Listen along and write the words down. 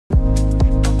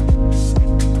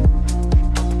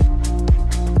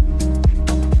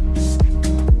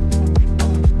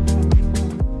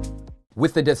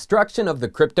With the destruction of the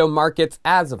crypto markets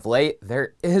as of late,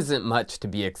 there isn't much to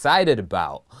be excited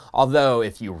about. Although,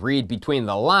 if you read between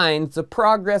the lines, the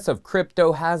progress of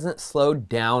crypto hasn't slowed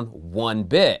down one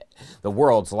bit. The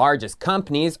world's largest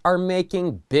companies are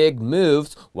making big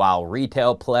moves while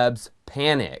retail plebs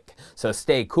panic. So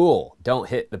stay cool, don't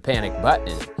hit the panic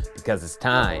button, because it's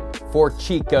time for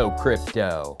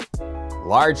chicocrypto.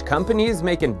 Large companies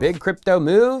making big crypto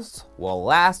moves? Well,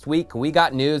 last week we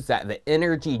got news that the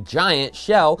energy giant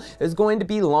Shell is going to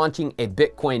be launching a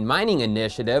Bitcoin mining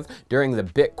initiative during the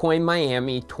Bitcoin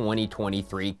Miami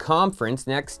 2023 conference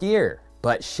next year.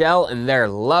 But Shell and their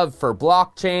love for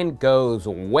blockchain goes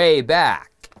way back.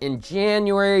 In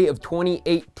January of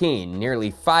 2018,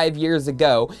 nearly 5 years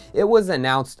ago, it was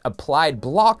announced Applied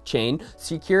Blockchain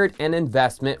secured an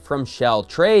investment from Shell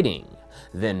Trading.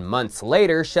 Then months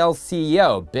later, Shell's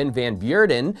CEO, Ben van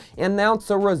Beurden, announced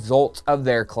the results of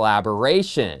their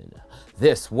collaboration.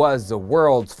 This was the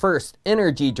world's first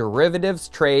energy derivatives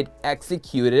trade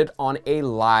executed on a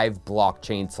live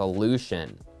blockchain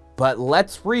solution. But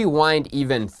let's rewind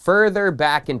even further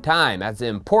back in time as the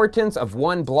importance of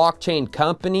one blockchain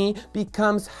company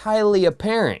becomes highly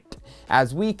apparent.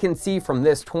 As we can see from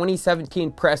this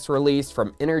 2017 press release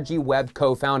from Energy Web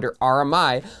co-founder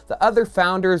RMI, the other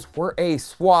founders were a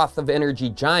swath of energy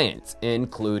giants,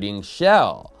 including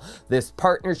Shell. This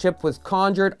partnership was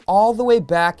conjured all the way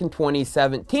back in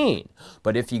 2017.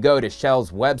 But if you go to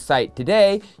Shell's website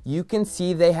today, you can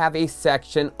see they have a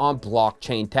section on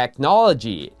blockchain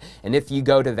technology. And if you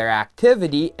go to their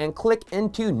activity and click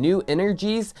into new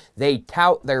energies, they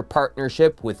tout their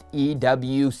partnership with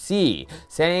EWC,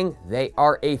 saying they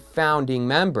are a founding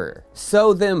member.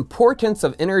 So the importance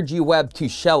of Energy Web to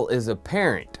Shell is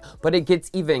apparent, but it gets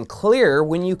even clearer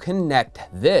when you connect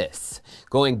this.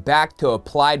 Going back to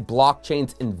Applied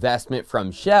Blockchain's investment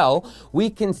from Shell, we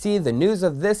can see the news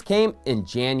of this came in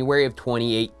January of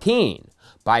 2018.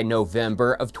 By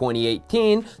November of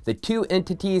 2018, the two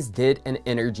entities did an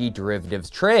energy derivatives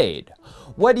trade.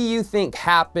 What do you think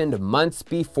happened months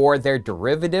before their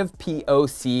derivative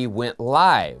POC went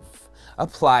live?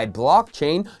 Applied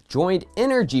Blockchain joined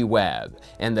Energy Web,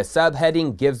 and the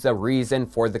subheading gives a reason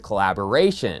for the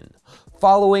collaboration.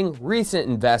 Following recent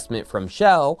investment from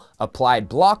Shell, Applied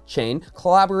Blockchain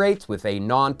collaborates with a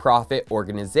non-profit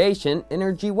organization,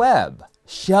 Energy Web.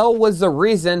 Shell was the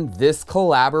reason this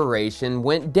collaboration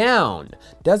went down.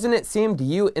 Doesn't it seem to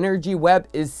you Energy Web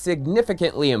is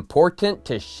significantly important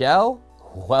to Shell?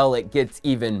 Well, it gets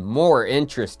even more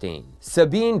interesting.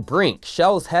 Sabine Brink,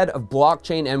 Shell's head of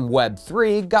blockchain and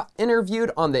Web3, got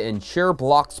interviewed on the Insure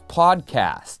Blocks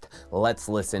podcast. Let's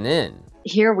listen in.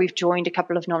 Here we've joined a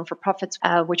couple of non-for-profits,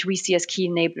 which we see as key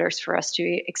enablers for us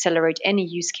to accelerate any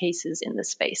use cases in this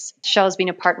space. Shell has been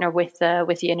a partner with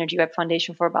the Energy Web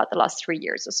Foundation for about the last 3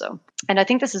 years or so. And I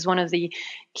think this is one of the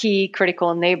key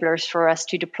critical enablers for us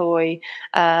to deploy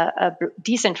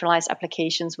decentralized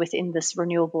applications within this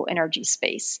renewable energy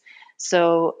space.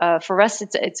 So for us,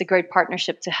 it's a great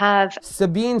partnership to have.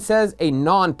 Sabine says a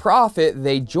nonprofit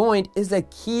they joined is a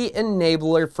key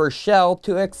enabler for Shell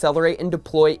to accelerate and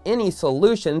deploy any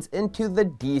solutions into the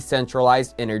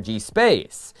decentralized energy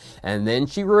space. And then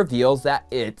she reveals that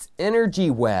it's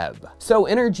Energy Web. So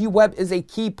Energy Web is a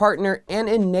key partner and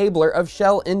enabler of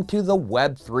Shell into the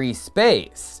Web3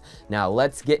 space. Now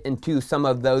let's get into some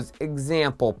of those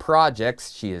example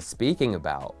projects she is speaking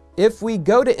about. If we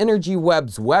go to Energy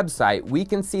Web's website, we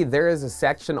can see there is a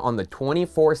section on the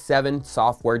 24/7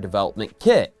 software development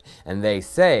kit, and they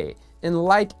say, in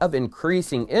light of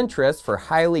increasing interest for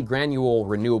highly granular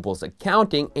renewables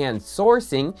accounting and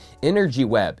sourcing, Energy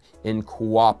Web, in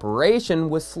cooperation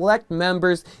with select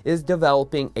members, is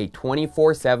developing a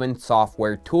 24/7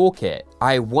 software toolkit.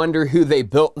 I wonder who they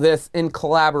built this in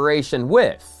collaboration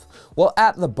with. Well,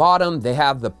 at the bottom, they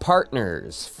have the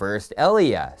partners. First,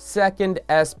 Elia, second,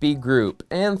 SB Group,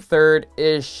 and third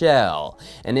is Shell.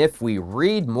 And if we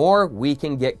read more, we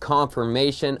can get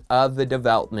confirmation of the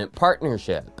development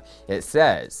partnership. It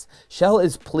says, Shell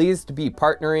is pleased to be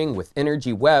partnering with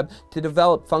Energy Web to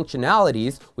develop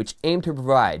functionalities which aim to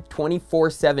provide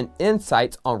 24/7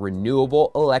 insights on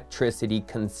renewable electricity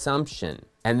consumption.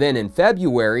 And then in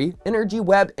February, Energy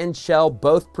Web and Shell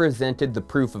both presented the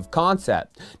proof of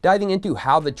concept, diving into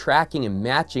how the tracking and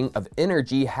matching of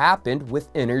energy happened with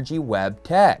Energy Web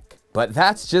tech. But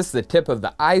that's just the tip of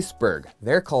the iceberg.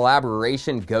 Their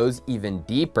collaboration goes even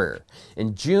deeper.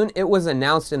 In June, it was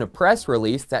announced in a press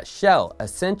release that Shell,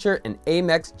 Accenture, and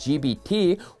Amex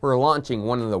GBT were launching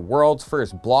one of the world's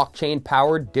first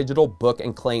blockchain-powered digital book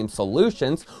and claim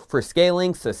solutions for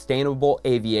scaling sustainable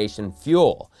aviation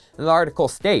fuel. And the article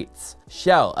states,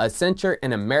 Shell, Accenture,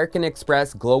 and American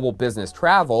Express Global Business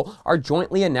Travel are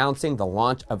jointly announcing the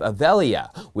launch of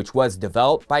Avelia, which was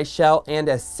developed by Shell and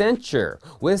Accenture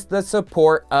with the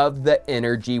support of the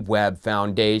Energy Web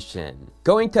Foundation.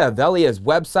 Going to Avelia's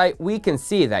website, we can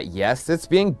see that yes, it's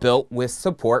being built with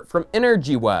support from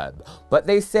Energy Web, but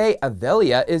they say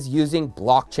Avelia is using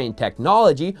blockchain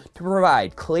technology to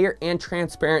provide clear and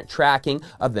transparent tracking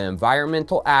of the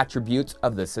environmental attributes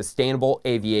of the sustainable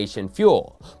aviation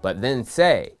fuel, but then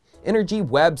say, Energy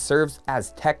Web serves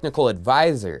as technical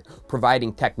advisor,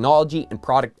 providing technology and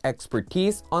product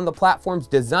expertise on the platform's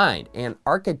design and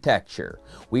architecture.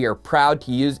 We are proud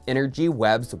to use Energy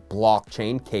Web's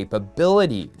blockchain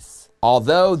capabilities.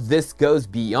 Although this goes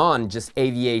beyond just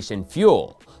aviation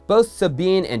fuel, both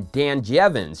Sabine and Dan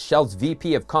Jevons, Shell's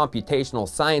VP of Computational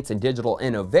Science and Digital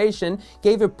Innovation,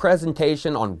 gave a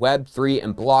presentation on Web3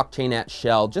 and blockchain at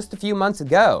Shell just a few months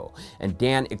ago, and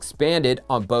Dan expanded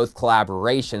on both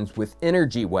collaborations with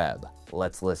Energy Web.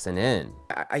 Let's listen in.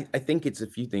 I think it's a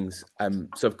few things.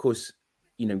 So of course,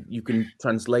 you can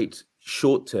translate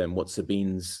short-term what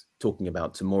Sabine's talking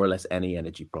about to more or less any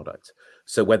energy product.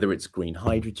 So whether it's green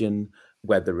hydrogen,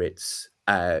 whether it's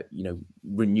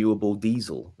renewable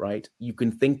diesel, right? You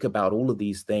can think about all of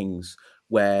these things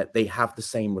where they have the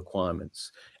same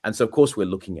requirements. And so, of course, we're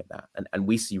looking at that. And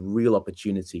we see real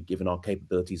opportunity, given our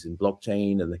capabilities in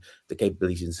blockchain and the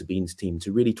capabilities in Sabine's team,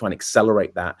 to really try and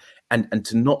accelerate that and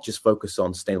to not just focus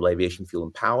on sustainable aviation fuel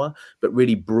and power, but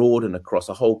really broaden across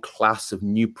a whole class of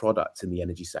new products in the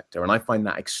energy sector. And I find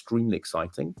that extremely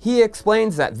exciting. He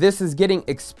explains that this is getting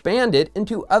expanded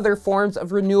into other forms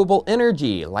of renewable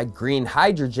energy, like green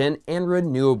hydrogen and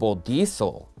renewable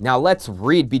diesel. Now let's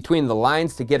read between the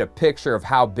lines to get a picture of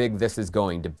how big this is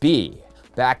going to be.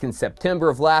 Back in September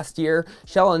of last year,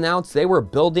 Shell announced they were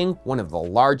building one of the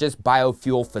largest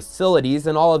biofuel facilities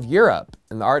in all of Europe,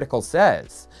 and the article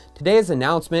says, today's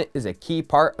announcement is a key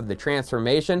part of the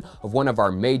transformation of one of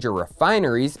our major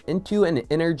refineries into an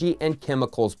energy and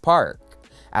chemicals park.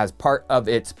 As part of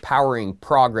its Powering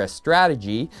Progress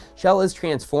strategy, Shell is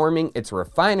transforming its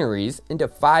refineries into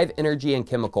 5 energy and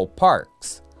chemical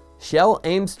parks. Shell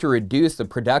aims to reduce the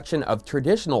production of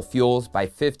traditional fuels by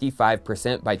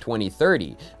 55% by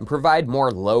 2030 and provide more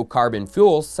low-carbon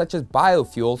fuels such as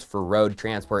biofuels for road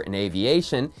transport and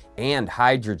aviation and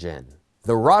hydrogen.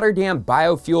 The Rotterdam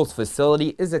Biofuels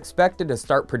facility is expected to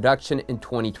start production in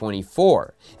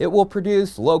 2024. It will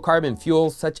produce low-carbon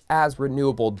fuels such as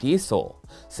renewable diesel.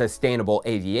 Sustainable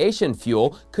aviation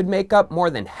fuel could make up more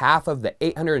than half of the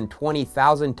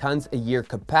 820,000 tons a year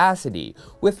capacity,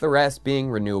 with the rest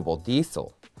being renewable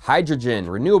diesel. Hydrogen,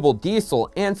 renewable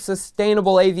diesel, and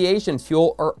sustainable aviation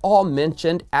fuel are all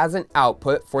mentioned as an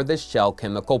output for the Shell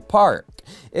Chemical Park.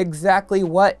 Exactly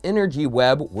what Energy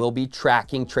Web will be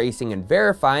tracking, tracing, and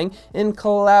verifying in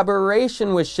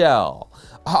collaboration with Shell.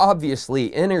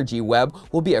 Obviously, Energy Web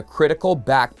will be a critical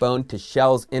backbone to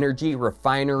Shell's energy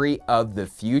refinery of the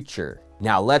future.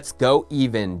 Now let's go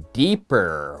even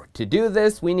deeper. To do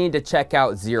this, we need to check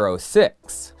out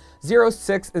ZeroSix.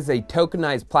 ZeroSix is a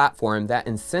tokenized platform that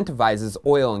incentivizes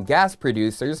oil and gas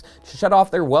producers to shut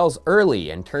off their wells early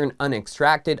and turn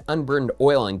unextracted, unburned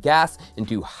oil and gas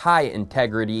into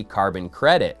high-integrity carbon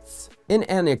credits. In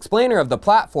an explainer of the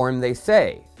platform, they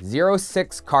say,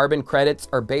 ZeroSix carbon credits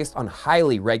are based on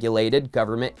highly regulated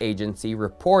government agency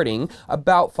reporting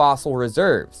about fossil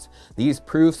reserves. These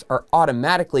proofs are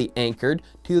automatically anchored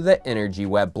to the Energy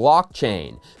Web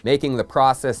blockchain, making the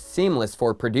process seamless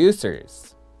for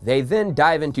producers. They then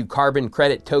dive into carbon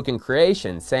credit token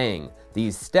creation, saying,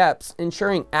 these steps,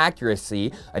 ensuring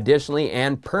accuracy, additionally,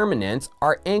 and permanence,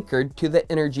 are anchored to the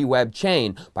Energy Web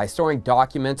chain by storing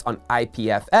documents on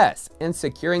IPFS and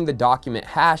securing the document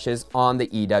hashes on the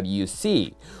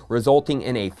EWC, resulting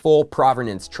in a full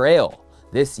provenance trail.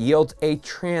 This yields a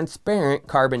transparent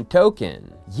carbon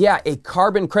token. Yeah, a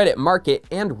carbon credit market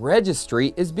and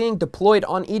registry is being deployed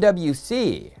on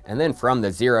EWC. And then from the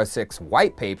ZeroSix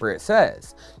white paper, it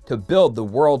says, to build the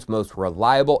world's most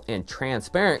reliable and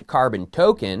transparent carbon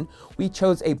token, we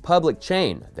chose a public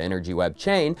chain, the Energy Web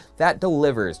chain, that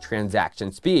delivers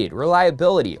transaction speed,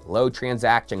 reliability, low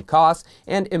transaction costs,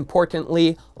 and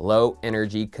importantly, low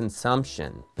energy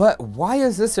consumption. But why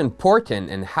is this important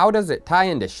and how does it tie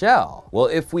into Shell? Well,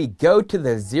 if we go to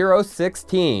the ZeroSix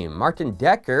team, Martin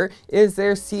Decker is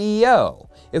their CEO.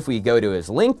 If we go to his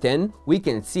LinkedIn, we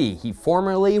can see he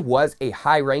formerly was a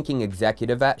high-ranking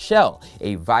executive at Shell,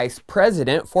 a vice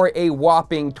president for a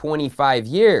whopping 25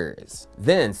 years.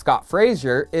 Then Scott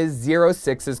Frazier is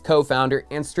ZeroSix's co-founder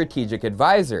and strategic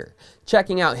advisor.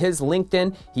 Checking out his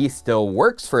LinkedIn, he still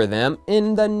works for them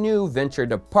in the new venture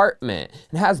department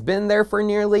and has been there for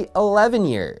nearly 11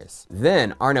 years.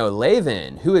 Then Arno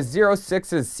Levin, who is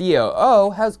ZeroSix's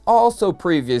COO, has also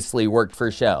previously worked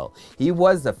for Shell. He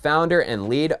was the founder and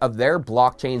lead of their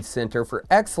blockchain center for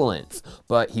excellence,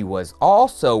 but he was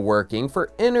also working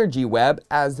for EnergyWeb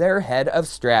as their head of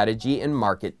strategy and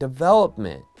market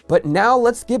development. But now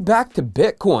let's get back to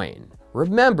Bitcoin.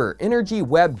 Remember,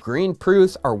 EnergyWeb green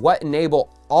proofs are what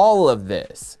enable all of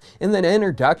this. In the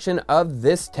introduction of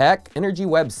this tech,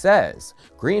 EnergyWeb says,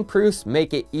 green proofs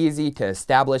make it easy to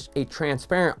establish a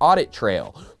transparent audit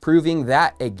trail, proving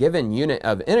that a given unit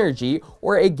of energy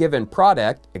or a given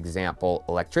product, example,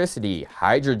 electricity,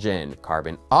 hydrogen,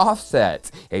 carbon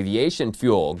offsets, aviation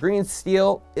fuel, green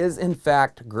steel, is in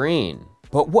fact green.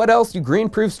 But what else do green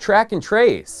proofs track and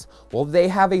trace? Well, they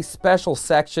have a special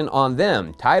section on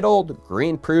them titled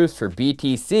Green Proofs for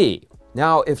BTC.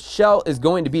 Now, if Shell is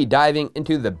going to be diving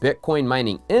into the Bitcoin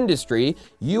mining industry,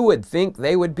 you would think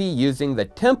they would be using the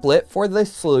template for the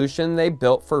solution they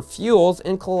built for fuels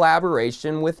in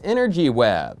collaboration with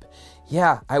EnergyWeb.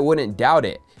 Yeah, I wouldn't doubt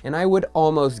it, and I would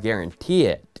almost guarantee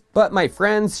it. But my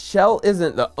friends, Shell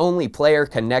isn't the only player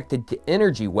connected to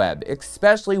EnergyWeb,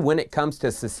 especially when it comes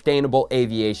to sustainable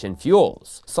aviation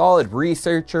fuels. Solid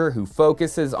researcher who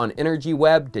focuses on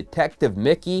EnergyWeb, Detective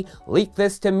Mickey, leaked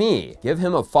this to me. Give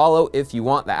him a follow if you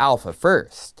want the alpha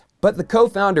first. But the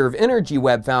co-founder of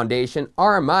EnergyWeb Foundation,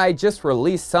 RMI, just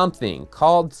released something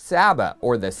called SABA,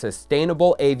 or the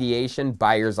Sustainable Aviation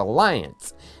Buyers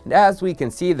Alliance. And as we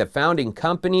can see, the founding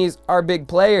companies are big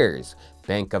players.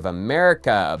 Bank of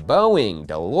America, Boeing,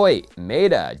 Deloitte,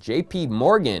 Meta, JP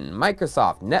Morgan,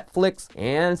 Microsoft, Netflix,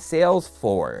 and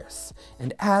Salesforce.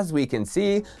 And as we can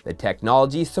see, the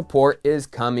technology support is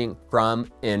coming from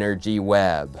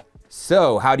EnergyWeb.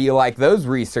 So how do you like those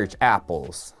research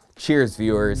apples? Cheers,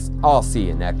 viewers. I'll see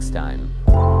you next time.